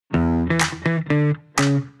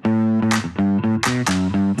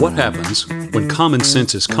What happens when common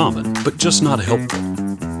sense is common, but just not helpful?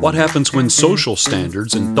 What happens when social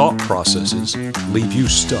standards and thought processes leave you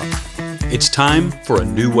stuck? It's time for a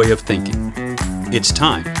new way of thinking. It's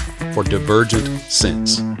time for divergent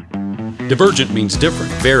sense. Divergent means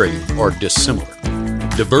different, varying, or dissimilar.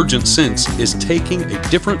 Divergent sense is taking a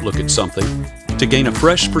different look at something to gain a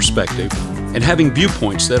fresh perspective and having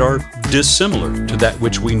viewpoints that are dissimilar to that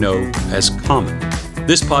which we know as common.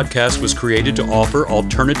 This podcast was created to offer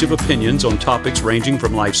alternative opinions on topics ranging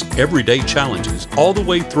from life's everyday challenges all the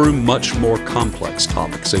way through much more complex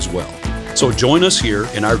topics as well. So join us here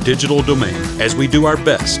in our digital domain as we do our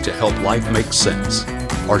best to help life make sense.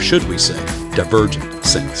 Or should we say, divergent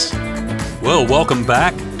sense. Well, welcome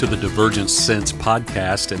back to the Divergent Sense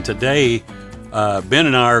podcast. And today, Ben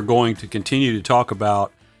and I are going to continue to talk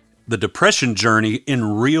about the depression journey in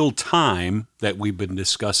real time that we've been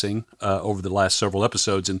discussing over the last several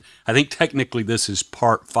episodes. And I think technically this is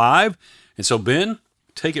part 5. And so, Ben,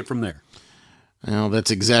 take it from there. Well,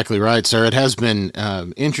 that's exactly right, sir. It has been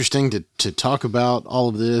interesting to talk about all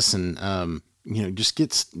of this and just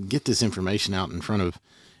get this information out in front of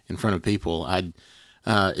people.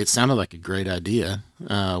 It sounded like a great idea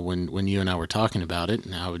when you and I were talking about it,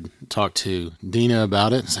 and I would talk to Dina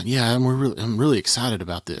about it and say, "Yeah, I'm really excited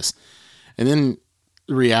about this." And then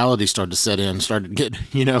the reality started to set in, started to get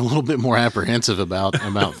a little bit more apprehensive about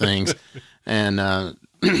things, and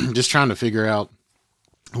just trying to figure out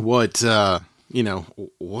what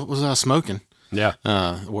was I smoking? Yeah,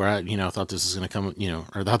 where I thought this was going to come,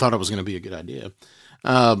 or I thought it was going to be a good idea,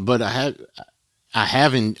 but I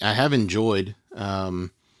have enjoyed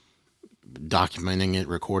documenting it,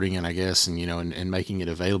 recording it, I guess, and making it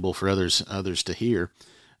available for others to hear.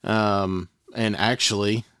 And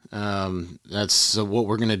actually, that's what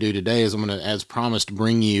we're going to do today is I'm going to, as promised,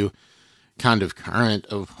 bring you kind of current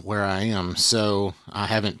of where I am. So I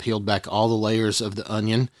haven't peeled back all the layers of the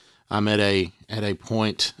onion. I'm at a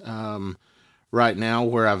point, right now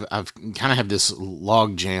where I've kind of have this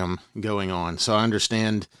log jam going on. So I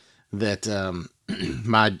understand that,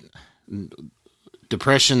 my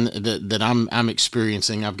depression that I'm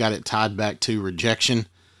experiencing, I've got it tied back to rejection.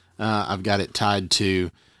 I've got it tied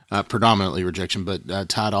to predominantly rejection, but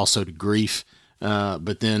tied also to grief.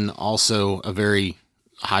 But then also a very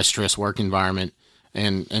high stress work environment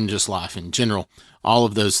and just life in general. All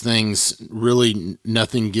of those things, really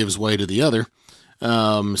nothing gives way to the other.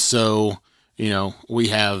 So we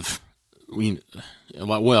have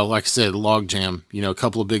like I said, log jam, a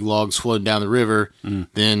couple of big logs floating down the river,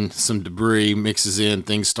 then some debris mixes in,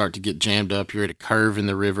 things start to get jammed up. You're at a curve in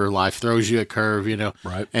the river, life throws you a curve,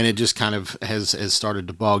 right. And it just kind of has started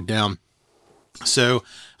to bog down. So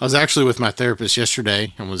I was actually with my therapist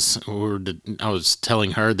yesterday and I was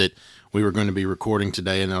telling her that we were going to be recording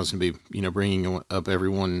today and I was going to be, bringing up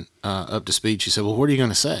everyone up to speed. She said, "Well, what are you going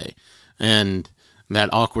to say?" And that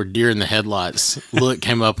awkward deer in the headlights look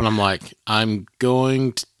came up, and I'm like, I'm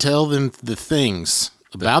going to tell them the things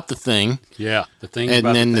about the thing. Yeah, the thing and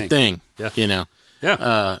about then the thing. Yeah.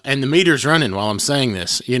 Yeah. And the meter's running while I'm saying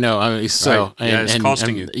this, so. Right. And, it's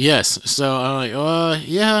costing you. Yes. So I'm like,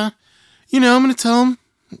 yeah, I'm going to tell them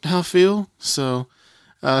how I feel. So,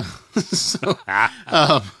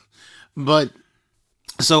 but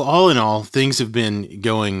so all in all, things have been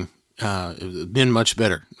going, been much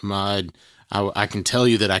better. I can tell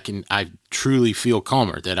you that I truly feel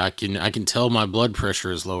calmer, that I can tell my blood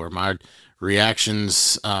pressure is lower. My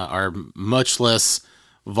reactions are much less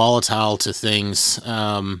volatile to things,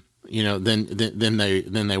 than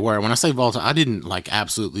they were. When I say volatile, I didn't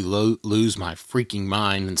absolutely lose my freaking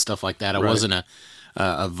mind and stuff like that. I wasn't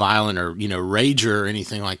a violent or, rager or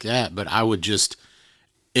anything like that, but I would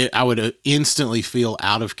I would instantly feel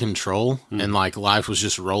out of control and like life was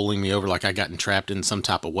just rolling me over, like I gotten trapped in some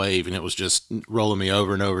type of wave and it was just rolling me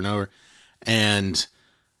over and over and over. And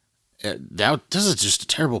this is just a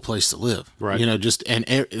terrible place to live, right?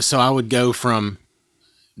 So I would go from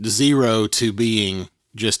 0 to being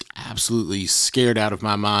just absolutely scared out of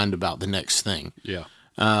my mind about the next thing. Yeah.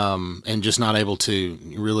 And just not able to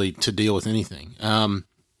really to deal with anything.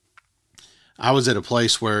 I was at a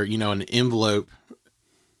place where, an envelope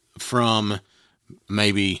from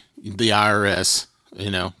maybe the IRS,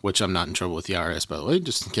 which I'm not in trouble with the IRS, by the way,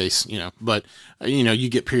 just in case, but you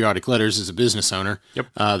get periodic letters as a business owner, yep.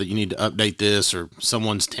 That you need to update this or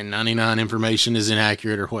someone's 1099 information is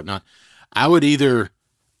inaccurate or whatnot. I would either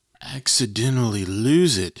accidentally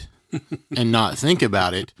lose it and not think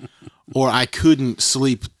about it, or I couldn't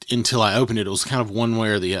sleep until I opened it. It was kind of one way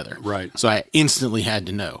or the other. Right. So I instantly had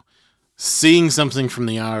to know. Seeing something from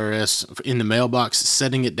the IRS in the mailbox,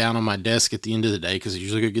 setting it down on my desk at the end of the day, because I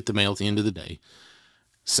usually go get the mail at the end of the day,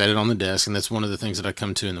 set it on the desk, and that's one of the things that I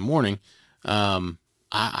come to in the morning.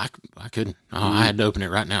 I couldn't. I had to open it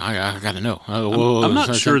right now. I got to know. I'm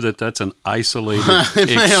not sure that that's an isolated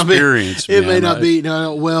It experience. it may not be.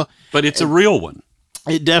 No, well, but it's a real one.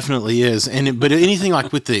 It definitely is. But anything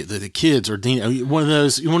like with the kids or one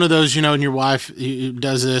of those, and your wife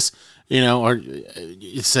does this, or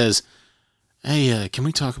it says, "Hey, can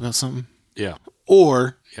we talk about something?" Yeah.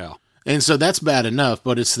 Or yeah. And so that's bad enough,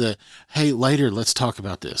 but it's hey, later, let's talk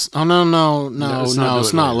about this. Oh, no,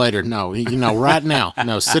 it's not later. No, right now.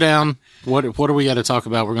 No, sit down. What do we got to talk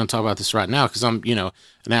about? We're going to talk about this right now because I'm, an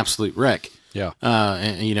absolute wreck. Yeah.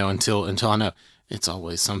 Until I know. It's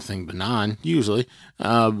always something benign, usually.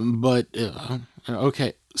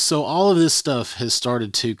 Okay. So all of this stuff has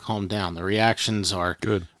started to calm down. The reactions are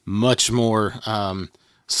good, much more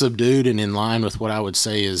subdued and in line with what I would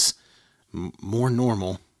say is more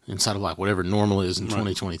normal. Inside of whatever normal is in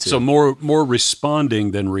 2022. So more responding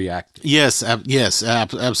than reacting. Yes,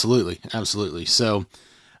 absolutely. So,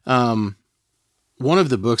 one of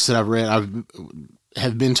the books that I've read,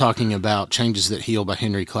 have been talking about Changes That Heal by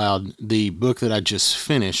Henry Cloud. The book that I just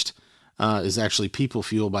finished is actually People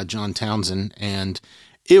Fuel by John Townsend, and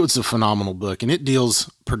it was a phenomenal book, and it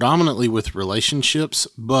deals predominantly with relationships,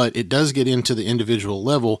 but it does get into the individual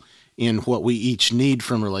level in what we each need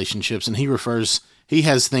from relationships, and he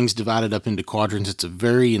has things divided up into quadrants. It's a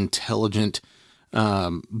very intelligent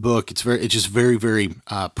book. It's just very, very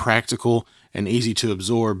practical and easy to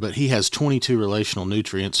absorb. But he has 22 relational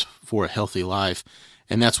nutrients for a healthy life,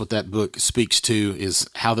 and that's what that book speaks to: is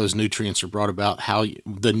how those nutrients are brought about, how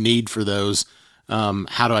the need for those,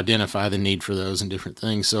 how to identify the need for those, and different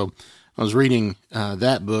things. So I was reading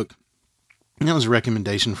that book, and that was a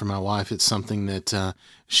recommendation from my wife. It's something that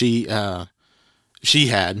she had,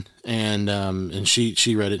 and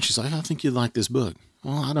she read it. She's like, I think you'd like this book.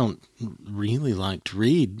 Well, I don't really like to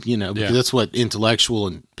read, because that's what intellectual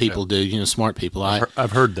and people do, smart people.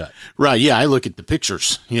 I've heard that. Right. Yeah. I look at the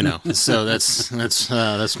pictures, so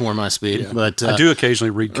that's more my speed, but I do occasionally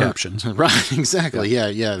read captions. Right. Exactly.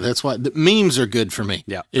 Yeah. That's why the memes are good for me.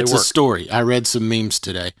 Yeah. It's a story. I read some memes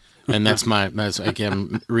today, and I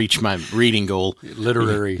can reach my reading goal.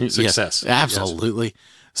 Literary success. Yes, absolutely. Yes.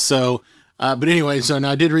 So, but anyway, so now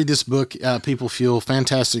I did read this book, People Fuel,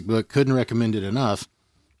 fantastic book. Couldn't recommend it enough.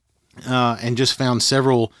 And just found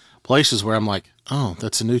several places where I'm like, oh,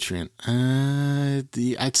 that's a nutrient. I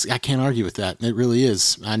can't argue with that. It really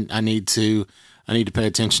is. I need to pay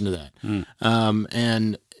attention to that.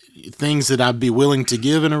 And things that I'd be willing to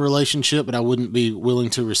give in a relationship, but I wouldn't be willing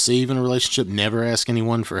to receive in a relationship. Never ask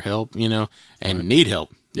anyone for help, and right. Need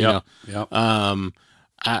help. Yeah.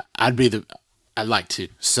 I'd like to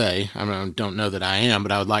say, I don't know that I am,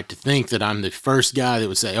 but I would like to think that I'm the first guy that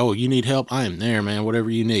would say, oh, you need help? I am there, man, whatever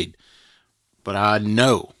you need. But I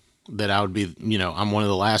know that I would be, I'm one of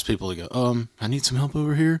the last people to go, I need some help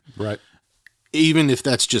over here. Right. Even if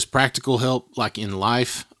that's just practical help, like in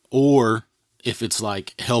life, or if it's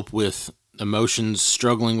like help with emotions,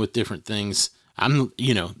 struggling with different things, I'm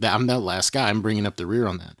that last guy. I'm bringing up the rear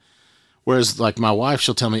on that. Whereas like my wife,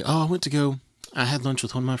 she'll tell me, I had lunch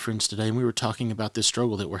with one of my friends today, and we were talking about this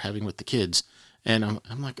struggle that we're having with the kids. And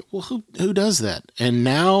I'm like, well, who does that? And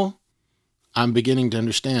now I'm beginning to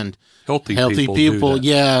understand healthy people. Do that.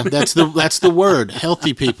 Yeah, that's the word,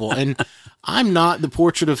 healthy people. And I'm not the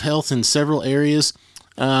portrait of health in several areas,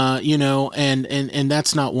 and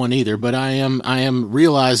that's not one either. But I am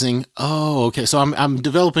realizing, okay, so I'm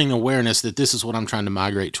developing awareness that this is what I'm trying to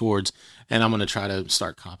migrate towards, and I'm going to try to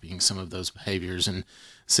start copying some of those behaviors and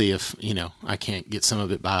see if, I can't get some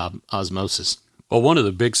of it by osmosis. Well, one of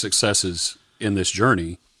the big successes in this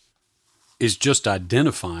journey is just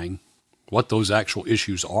identifying what those actual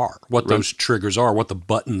issues are, what those triggers are, what the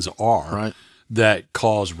buttons are that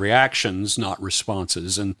cause reactions, not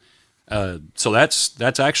responses. And so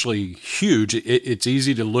that's actually huge. It's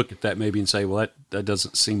easy to look at that maybe and say, well, that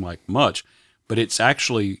doesn't seem like much, but it's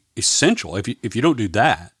actually essential. If you don't do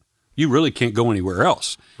that, you really can't go anywhere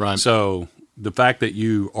else. Right. So the fact that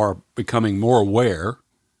you are becoming more aware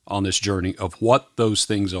on this journey of what those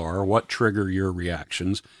things are, what trigger your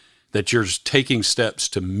reactions, that you're taking steps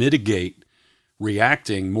to mitigate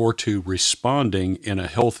reacting more to responding in a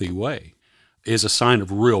healthy way is a sign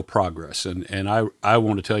of real progress. And I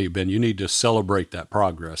want to tell you, Ben, you need to celebrate that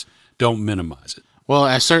progress. Don't minimize it. Well,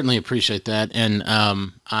 I certainly appreciate that. And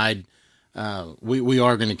we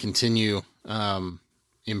are going to continue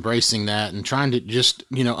embracing that and trying to just,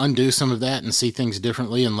 undo some of that and see things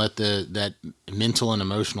differently and let that mental and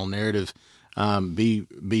emotional narrative be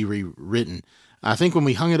rewritten. I think when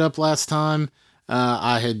we hung it up last time,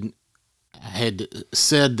 I had had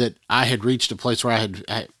said that I had reached a place where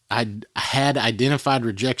I had identified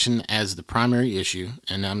rejection as the primary issue,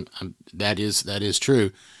 and that is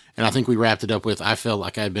true. And I think we wrapped it up with, I felt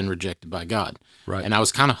like I had been rejected by God. Right. And I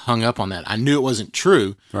was kind of hung up on that. I knew it wasn't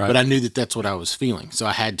true, Right. but I knew that that's what I was feeling. So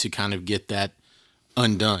I had to kind of get that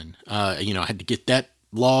undone. I had to get that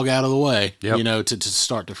log out of the way, Yep. to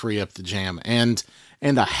start to free up the jam. And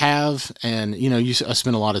I have, and, I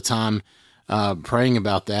spent a lot of time praying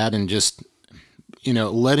about that and just,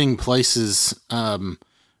 letting places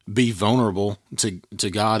be vulnerable to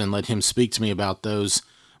God and let him speak to me about those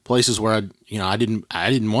places where I didn't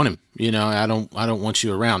want him. I don't want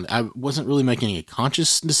you around. I wasn't really making a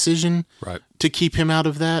conscious decision Right. to keep him out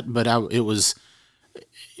of that, but it was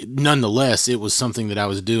nonetheless, it was something that I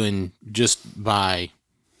was doing just by,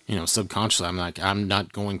 subconsciously. I'm like, I'm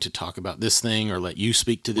not going to talk about this thing or let you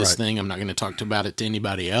speak to this Right. thing. I'm not going to talk about it to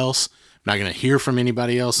anybody else. I'm not going to hear from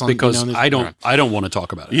anybody else on Because this. I don't want to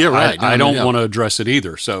talk about it. Yeah, right. I No, don't no. want to address it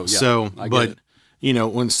either. So, yeah, So, I get but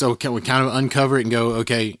it. can we kind of uncover it and go,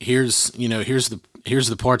 okay, here's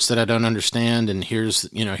the parts that I don't understand, and here's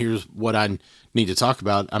what I need to talk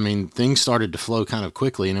about. I mean, things started to flow kind of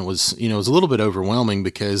quickly, and it was a little bit overwhelming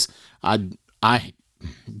because I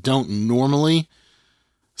don't normally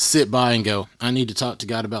sit by and go, I need to talk to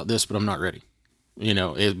God about this, but I'm not ready.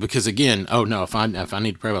 Because again, if I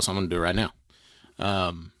need to pray about something, I'm gonna do it right now.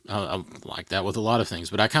 I like that with a lot of things,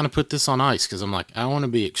 but I kind of put this on ice because I'm like, I want to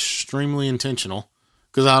be extremely intentional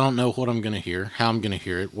because I don't know what I'm going to hear, how I'm going to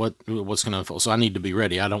hear it, what's going to unfold. So I need to be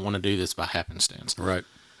ready. I don't want to do this by happenstance. Right.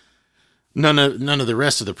 None of the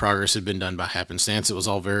rest of the progress had been done by happenstance. It was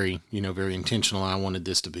all very, very intentional. I wanted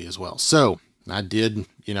this to be as well. So I did,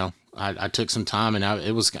 I took some time, and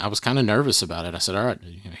I was kind of nervous about it. I said, all right,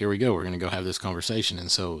 here we go. We're going to go have this conversation. And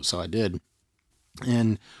so I did.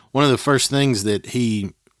 And one of the first things that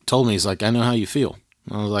he told me is like, I know how you feel.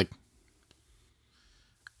 I was like,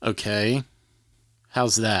 okay,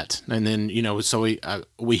 how's that? And then, so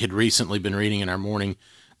we had recently been reading in our morning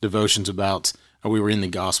devotions about, we were in the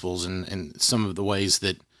Gospels and some of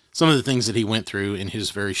the things that he went through in his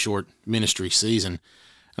very short ministry season.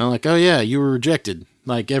 And I'm like, oh yeah, you were rejected,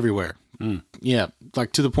 like everywhere. Yeah.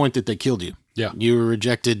 Like to the point that they killed you. Yeah. You were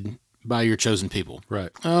rejected by your chosen people. Right.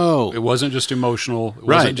 Oh, It wasn't just emotional. It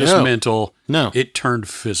Right, wasn't just no. mental. No. It turned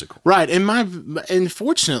physical. right. And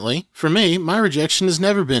fortunately for me, my rejection has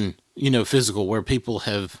never been, physical, where people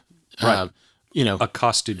have, Right.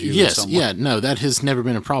 Accosted you in yes, some way. yeah, no, that has never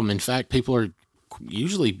been a problem. In fact, people are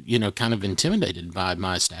usually, kind of intimidated by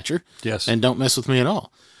my stature. Yes. And don't mess with me at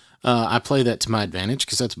all. I play that to my advantage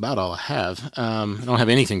because that's about all I have. I don't have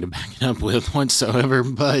anything to back it up with whatsoever,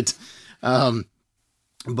 but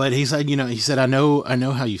he said, I know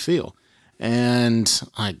how you feel. And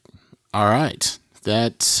all right,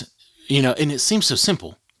 that, and it seems so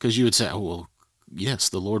simple because you would say, oh, well, yes,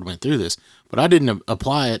 the Lord went through this, but I didn't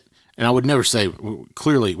apply it. And I would never say,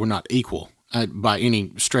 clearly we're not equal by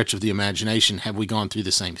any stretch of the imagination. Have we gone through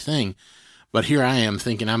the same thing? But here I am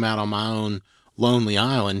thinking I'm out on my own lonely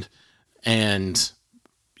island and,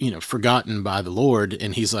 forgotten by the Lord.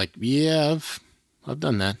 And he's like, yeah, I've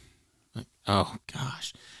done that. Like, oh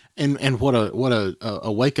gosh. And what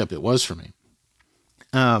a wake up it was for me.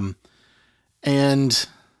 And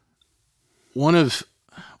one of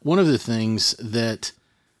the things that,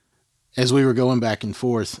 as we were going back and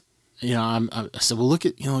forth, I said, well, look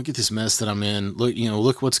at this mess that I'm in.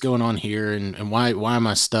 Look what's going on here, and why am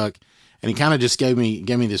I stuck? And he kind of just gave me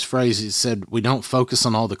this phrase. He said, we don't focus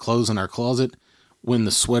on all the clothes in our closet when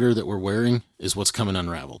the sweater that we're wearing is what's coming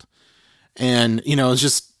unraveled. And, it's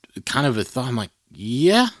just kind of a thought. I'm like,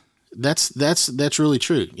 yeah, that's really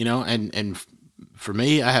true. And for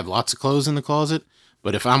me, I have lots of clothes in the closet,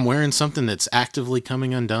 but if I'm wearing something that's actively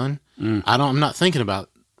coming undone, I'm not thinking about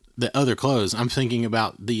the other clothes. I'm thinking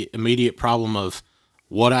about the immediate problem of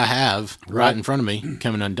what I have right in front of me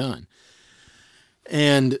coming undone.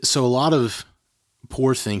 And so a lot of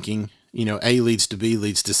poor thinking, A leads to B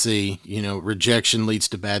leads to C, rejection leads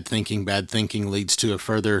to bad thinking leads to a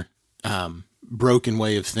further broken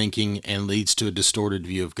way of thinking and leads to a distorted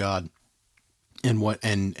view of God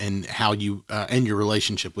and how you and your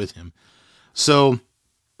relationship with him. So,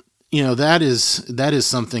 that is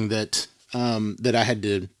something that that I had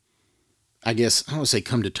to, I guess, I don't want to say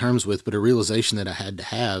come to terms with, but a realization that I had to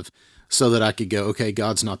have so that I could go, okay,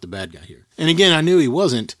 God's not the bad guy here. And again, I knew he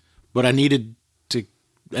wasn't, but I needed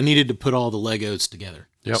to put all the Legos together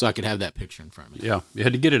so I could have that picture in front of me. Yeah. You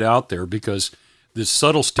had to get it out there because the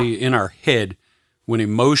subtlety in our head, when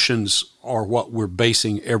emotions are what we're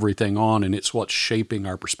basing everything on, and it's what's shaping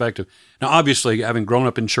our perspective. Now, obviously, having grown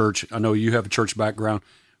up in church, I know you have a church background.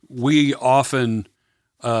 we often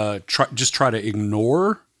try to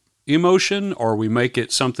ignore emotion, or we make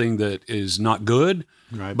it something that is not good.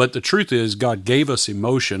 Right. But the truth is, God gave us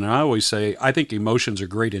emotion. And I always say, I think emotions are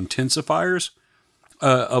great intensifiers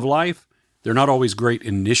of life. They're not always great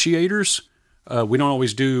initiators. We don't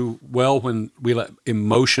always do well when we let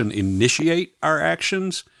emotion initiate our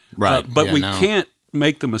actions. Right. But we can't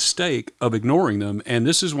make the mistake of ignoring them. And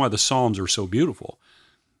this is why the Psalms are so beautiful.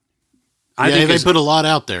 I think they put a lot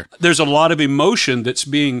out there. There's a lot of emotion that's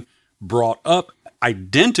being brought up,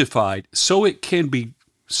 identified, so it can be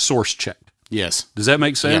source checked. Yes. Does that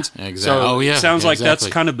make sense? Yeah, exactly. So it sounds like exactly. that's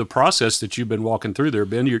kind of the process that you've been walking through there,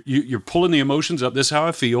 Ben. You're pulling the emotions up. This is how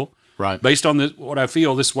I feel. Right. Based on this, what I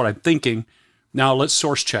feel, this is what I'm thinking. Now let's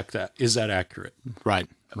source check that. Is that accurate? Right.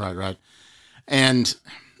 And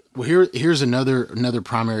well, here's another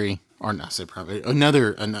primary, or not say primary,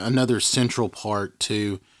 another central part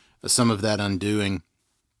to some of that undoing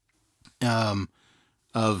of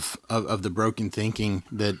the broken thinking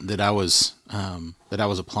that I was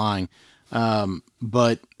applying.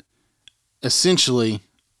 But essentially,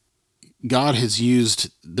 God has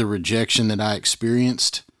used the rejection that I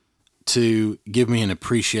experienced to give me an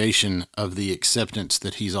appreciation of the acceptance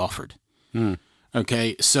that He's offered.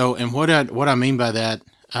 Okay, so and what I mean by that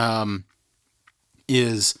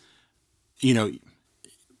is,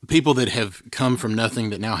 people that have come from nothing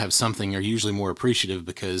that now have something are usually more appreciative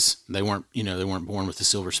because they weren't born with a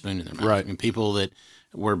silver spoon in their mouth. Right. And people that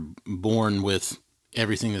were born with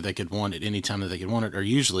everything that they could want at any time that they could want it are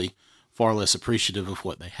usually far less appreciative of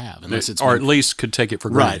what they have, unless at least could take it for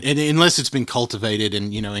granted. Right, and unless it's been cultivated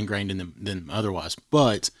and ingrained in them otherwise.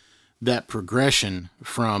 But that progression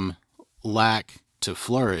from lack to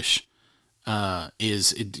flourish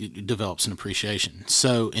it develops an appreciation.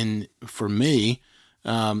 So, for me,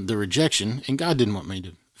 the rejection, and God didn't want me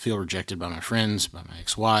to feel rejected by my friends, by my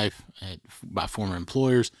ex-wife, by former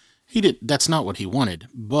employers. That's not what He wanted,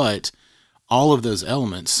 but all of those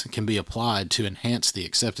elements can be applied to enhance the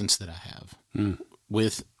acceptance that I have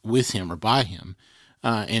with Him or by Him,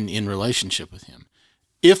 and in relationship with Him,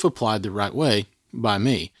 if applied the right way by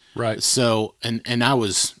me. Right. So, and I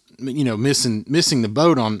was, missing the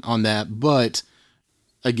boat on that. But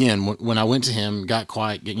again, when I went to Him, got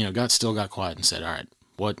quiet, got quiet and said, "All right,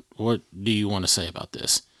 what do you want to say about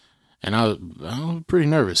this?" And I was pretty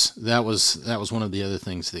nervous. That was one of the other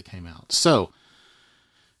things that came out. So,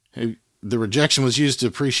 the rejection was used to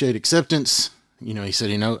appreciate acceptance. He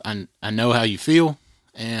said, I know how you feel.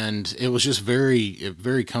 And it was just very,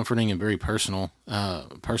 very comforting and very personal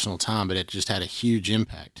time, but it just had a huge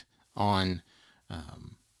impact on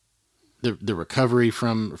the recovery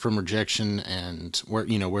from rejection and where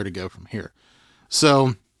to go from here.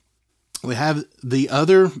 So we have the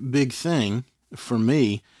other big thing for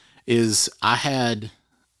me is I had,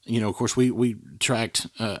 of course, we tracked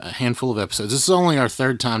a handful of episodes. This is only our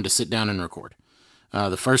third time to sit down and record.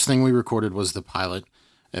 The first thing we recorded was the pilot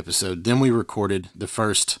episode. Then we recorded the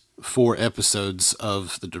first 4 episodes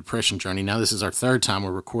of the depression journey. Now this is our third time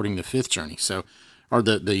we're recording the 5th journey. So, or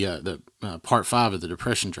the part 5 of the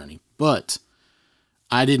depression journey. But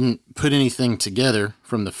I didn't put anything together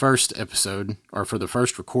from the first episode, or for the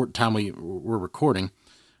first time we were recording.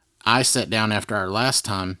 I sat down after our last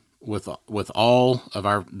time with all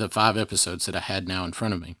of the 5 episodes that I had now in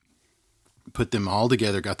front of me, put them all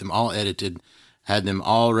together, got them all edited, had them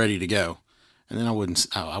all ready to go, and then I wouldn't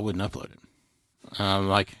upload it. I'm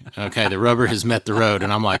like, okay, the rubber has met the road,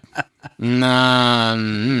 and I'm like, nah.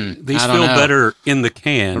 These feel better in the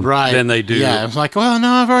can than they do. Yeah, I was like, well, no,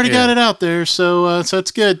 I've already got it out there, so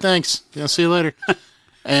it's good. Thanks. I'll see you later.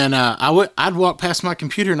 And I'd walk past my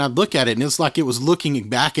computer and I'd look at it, and it's like it was looking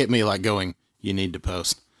back at me, like going, "You need to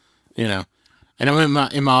post," And I'm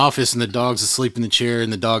in my office, and the dog's asleep in the chair,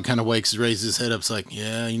 and the dog kind of wakes, raises his head up. It's like,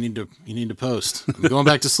 yeah, you need to post. I'm going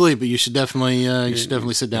back to sleep, but you should definitely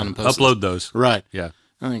sit down and post. Upload those. Right. Yeah.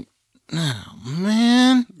 I think, oh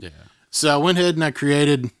man. Yeah. So I went ahead and I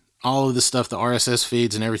created all of the stuff, the RSS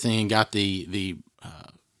feeds and everything, and got the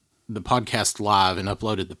podcast live and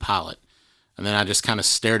uploaded the pilot. And then I just kind of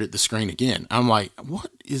stared at the screen again. I'm like, what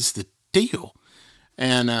is the deal?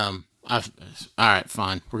 And all right,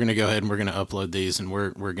 fine. We're gonna go ahead and we're gonna upload these, and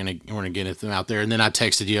we're gonna get them out there. And then I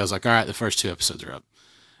texted you. I was like, all right, the first 2 episodes are up.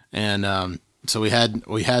 And so we had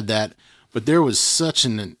that, but there was such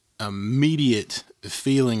an immediate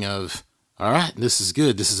feeling of, all right, this is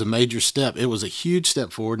good. This is a major step. It was a huge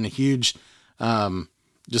step forward, and a huge,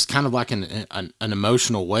 just kind of like an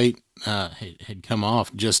emotional weight had come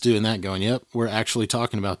off just doing that. Going, yep, we're actually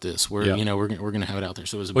talking about this. We're gonna have it out there.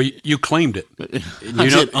 So it was. You claimed it.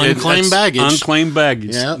 Unclaimed baggage. Unclaimed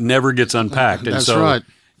baggage never gets unpacked. And That's so right.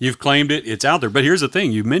 You've claimed it. It's out there. But here's the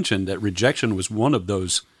thing. You mentioned that rejection was one of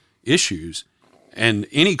those issues. And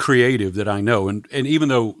any creative that I know, and even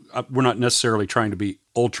though we're not necessarily trying to be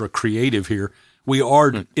ultra creative here, we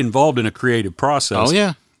are involved in a creative process. Oh,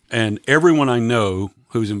 yeah. And everyone I know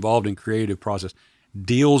who's involved in creative process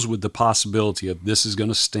deals with the possibility of this is going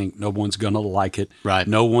to stink. No one's going to like it. Right.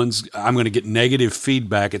 I'm going to get negative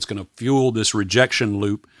feedback. It's going to fuel this rejection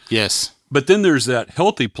loop. Yes. But then there's that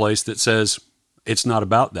healthy place that says it's not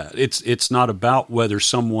about that. It's not about whether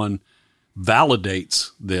someone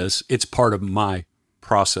validates this. It's part of my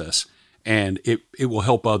process, and it will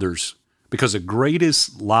help others, because the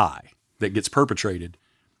greatest lie that gets perpetrated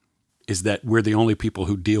is that we're the only people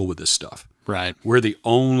who deal with this stuff. Right. We're the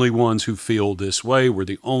only ones who feel this way. We're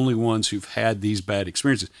the only ones who've had these bad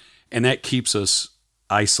experiences, and that keeps us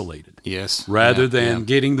isolated. Yes. Rather than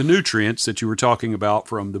getting the nutrients that you were talking about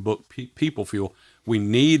from the book People Fuel, we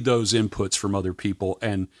need those inputs from other people.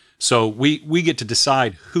 And so we get to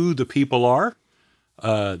decide who the people are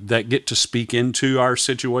that get to speak into our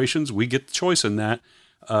situations. We get the choice in that.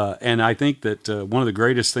 And I think that one of the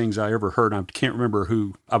greatest things I ever heard, I can't remember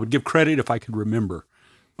who, I would give credit if I could remember,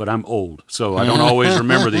 but I'm old, so I don't always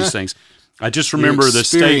remember these things. I just remember the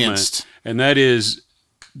statement, and that is,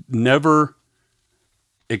 never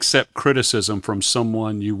accept criticism from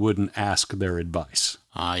someone you wouldn't ask their advice.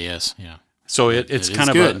 Ah, yes, yeah. So it's kind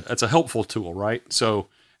of it's a helpful tool, right? So,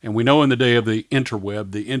 and we know in the day of the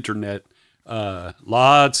interweb, the internet,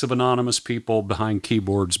 lots of anonymous people behind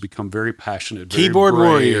keyboards become very passionate, keyboard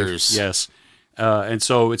warriors. Yes, and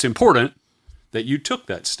so it's important that you took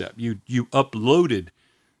that step. You uploaded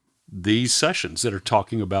these sessions that are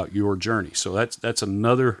talking about your journey. So that's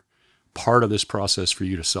another part of this process for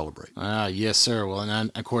you to celebrate. Yes, sir. Well,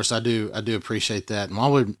 and of course I do appreciate that. And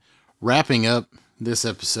while we're wrapping up this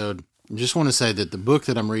episode, I just want to say that the book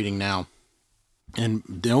that I'm reading now,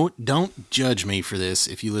 and don't judge me for this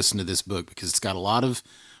if you listen to this book, because it's got a lot of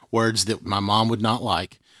words that my mom would not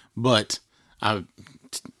like, but I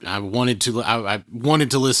wanted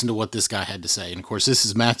to listen to what this guy had to say. And of course, this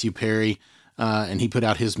is Matthew Perry, and he put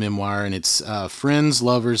out his memoir, and it's Friends,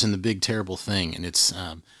 Lovers, and the Big Terrible Thing. And it's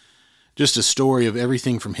just a story of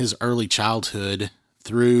everything from his early childhood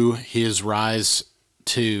through his rise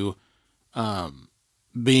to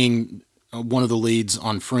being one of the leads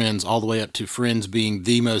on Friends, all the way up to Friends being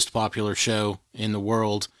the most popular show in the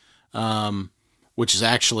world, which is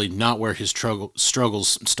actually not where his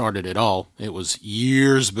struggles started at all. It was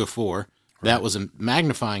years before. Right. That was a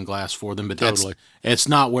magnifying glass for them, but totally. It's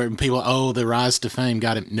not where people, the rise to fame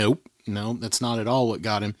got him. Nope, no, that's not at all what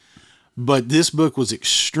got him. But this book was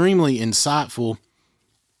extremely insightful.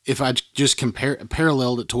 If I just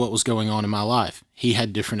paralleled it to what was going on in my life, he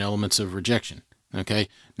had different elements of rejection. Okay.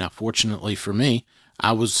 Now, fortunately for me,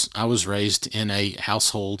 I was raised in a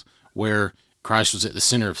household where Christ was at the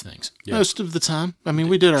center of things most of the time. I mean,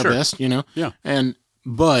 we did our best, Yeah.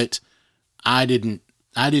 But I didn't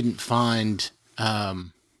find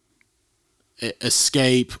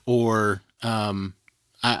escape, or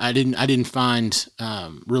I didn't find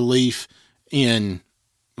relief with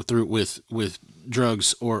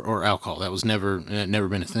drugs or alcohol. That was never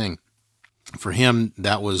been a thing for him.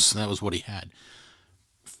 That was what he had.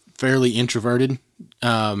 Fairly introverted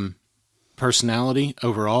personality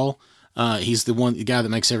overall. He's the guy that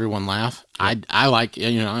makes everyone laugh. Yep. I like,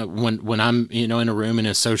 when I'm, in a room in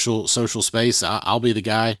a social space, I'll be the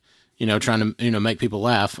guy, trying to, make people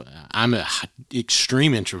laugh. I'm an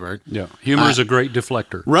extreme introvert. Yeah. Humor is a great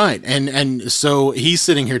deflector. Right. And so he's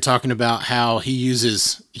sitting here talking about how he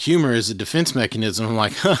uses humor as a defense mechanism. I'm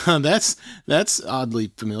like, that's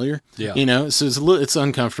oddly familiar. Yeah. So it's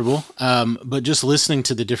uncomfortable. But just listening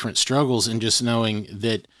to the different struggles and just knowing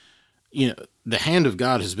that, the hand of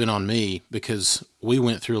God has been on me, because we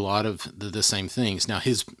went through a lot of the same things. Now,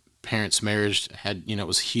 his parents' marriage had,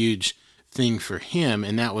 was a huge thing for him,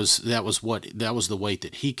 and that was the weight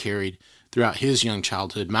that he carried throughout his young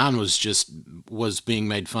childhood. Mine was being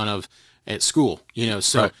made fun of at school,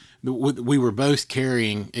 so right. We were both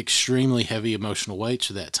carrying extremely heavy emotional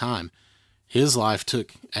weights at that time. His life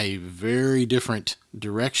took a very different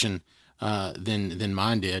direction than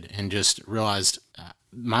mine did, and just realized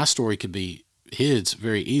my story could be his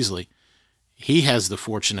very easily. He has the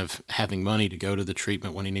fortune of having money to go to the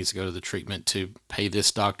treatment when he needs to go to the treatment, to pay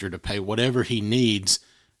this doctor, to pay whatever he needs.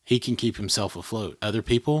 He can keep himself afloat. Other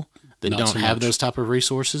people that don't have those type of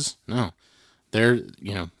resources, no, they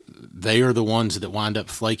are the ones that wind up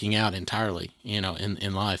flaking out entirely,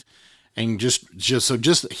 in life. And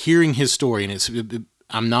just hearing his story, and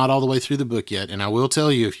I'm not all the way through the book yet. And I will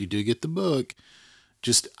tell you, if you do get the book,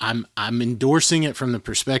 I'm endorsing it from the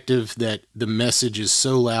perspective that the message is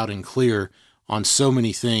so loud and clear on so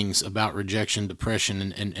many things about rejection,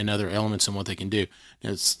 depression, and other elements and what they can do.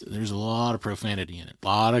 There's a lot of profanity in it,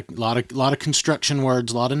 a lot of construction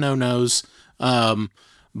words, a lot of no-nos,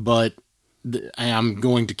 but I'm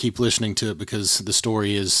going to keep listening to it because the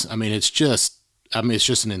story is, it's just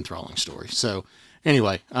an enthralling story. So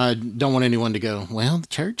anyway, I don't want anyone to go, well, the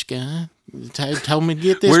church guy told me to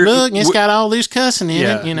get this book and it's got all this cussing in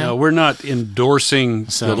it, No, we're not endorsing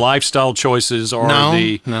the lifestyle choices or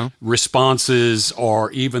the responses or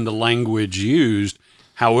even the language used.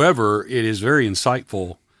 However, it is very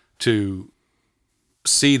insightful to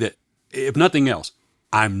see that, if nothing else,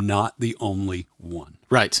 I'm not the only one.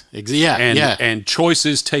 Right. Yeah. And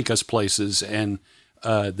choices take us places, and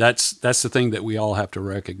that's the thing that we all have to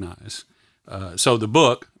recognize. So the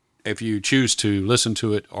book, if you choose to listen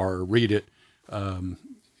to it or read it,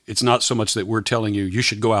 it's not so much that we're telling you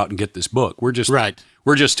should go out and get this book. We're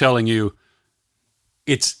just telling you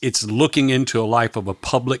it's looking into a life of a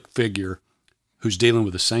public figure who's dealing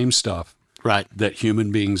with the same stuff that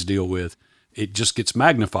human beings deal with. It just gets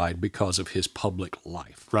magnified because of his public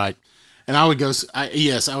life. Right. And I would go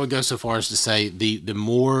so far as to say the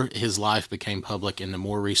more his life became public and the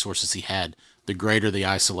more resources he had, the greater the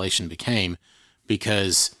isolation became,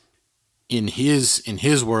 because in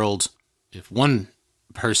his world, if one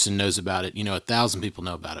person knows about it, 1,000 people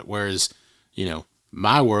know about it. Whereas,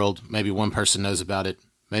 my world, maybe one person knows about it.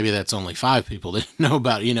 Maybe that's only 5 people that know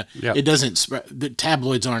about it. It doesn't spread. The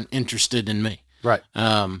tabloids aren't interested in me. Right.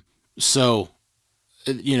 So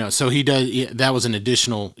he does. That was an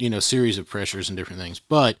additional, series of pressures and different things.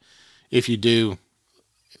 But if you do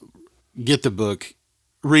get the book,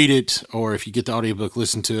 read it, or if you get the audiobook,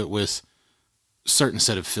 listen to it with a certain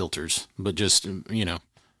set of filters. But just, anyway.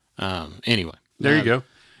 There you go.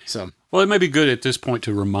 So, well, it may be good at this point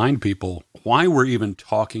to remind people why we're even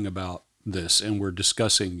talking about this and we're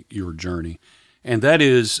discussing your journey. And that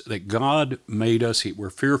is that God made us. We're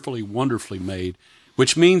fearfully, wonderfully made,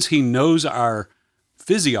 which means he knows our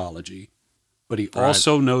physiology, but he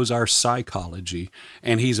also knows our psychology,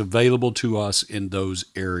 and he's available to us in those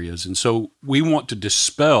areas. And so we want to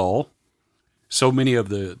dispel so many of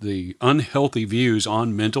the unhealthy views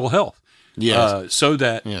on mental health. Yes. So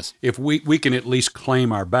that if we can at least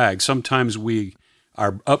claim our bag. Sometimes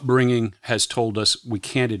our upbringing has told us we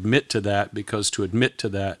can't admit to that, because to admit to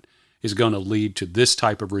that is going to lead to this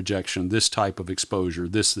type of rejection, this type of exposure,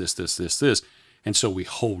 this. And so we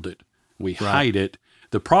hold it. We hide it.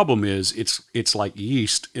 The problem is it's like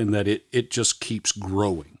yeast in that it just keeps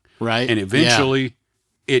growing. Right. And eventually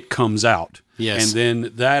it comes out. Yes. And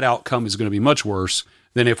then that outcome is going to be much worse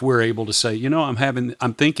than if we're able to say,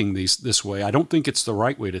 I'm thinking this way. I don't think it's the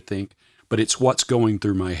right way to think, but it's what's going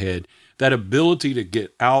through my head. That ability to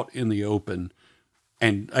get out in the open.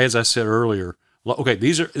 And as I said earlier, okay,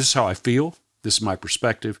 this is how I feel. This is my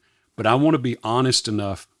perspective, but I want to be honest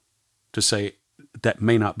enough to say that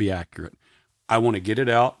may not be accurate. I want to get it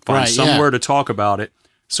out, find somewhere to talk about it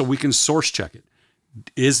so we can source check it.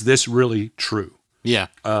 Is this really true? Yeah.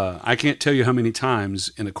 I can't tell you how many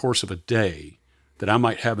times in the course of a day that I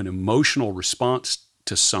might have an emotional response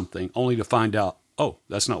to something only to find out, oh,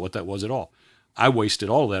 that's not what that was at all. I wasted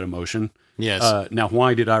all that emotion. Yes. Now,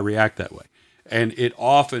 why did I react that way? And it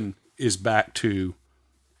often is back to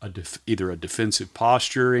either a defensive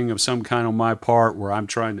posturing of some kind on my part, where I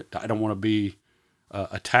don't want to be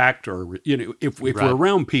attacked, or if we're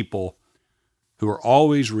around people who are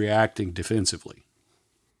always reacting defensively.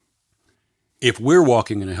 If we're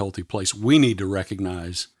walking in a healthy place, we need to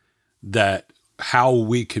recognize that how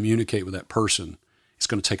we communicate with that person is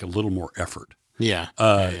going to take a little more effort.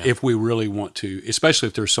 If we really want to, especially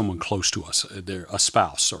if there's someone close to us, they're a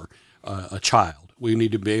spouse or a child, we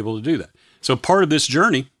need to be able to do that. So part of this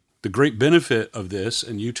journey, the great benefit of this,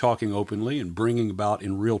 and you talking openly and bringing about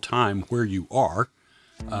in real time where you are,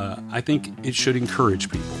 I think it should encourage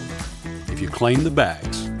people. If you claim the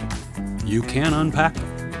bags, you can unpack them,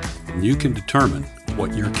 and you can determine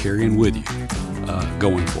what you're carrying with you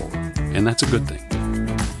going forward. And that's a good thing.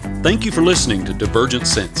 Thank you for listening to Divergent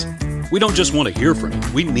Sense. We don't just want to hear from you,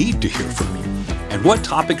 we need to hear from you, and what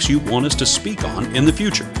topics you want us to speak on in the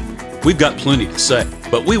future. We've got plenty to say,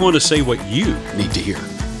 but we want to say what you need to hear,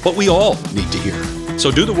 what we all need to hear.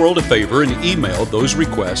 So do the world a favor and email those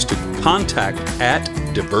requests to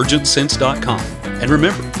contact@divergentsense.com. And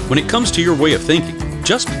remember, when it comes to your way of thinking,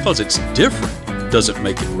 just because it's different doesn't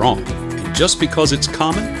make it wrong, and just because it's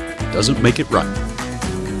common doesn't make it right.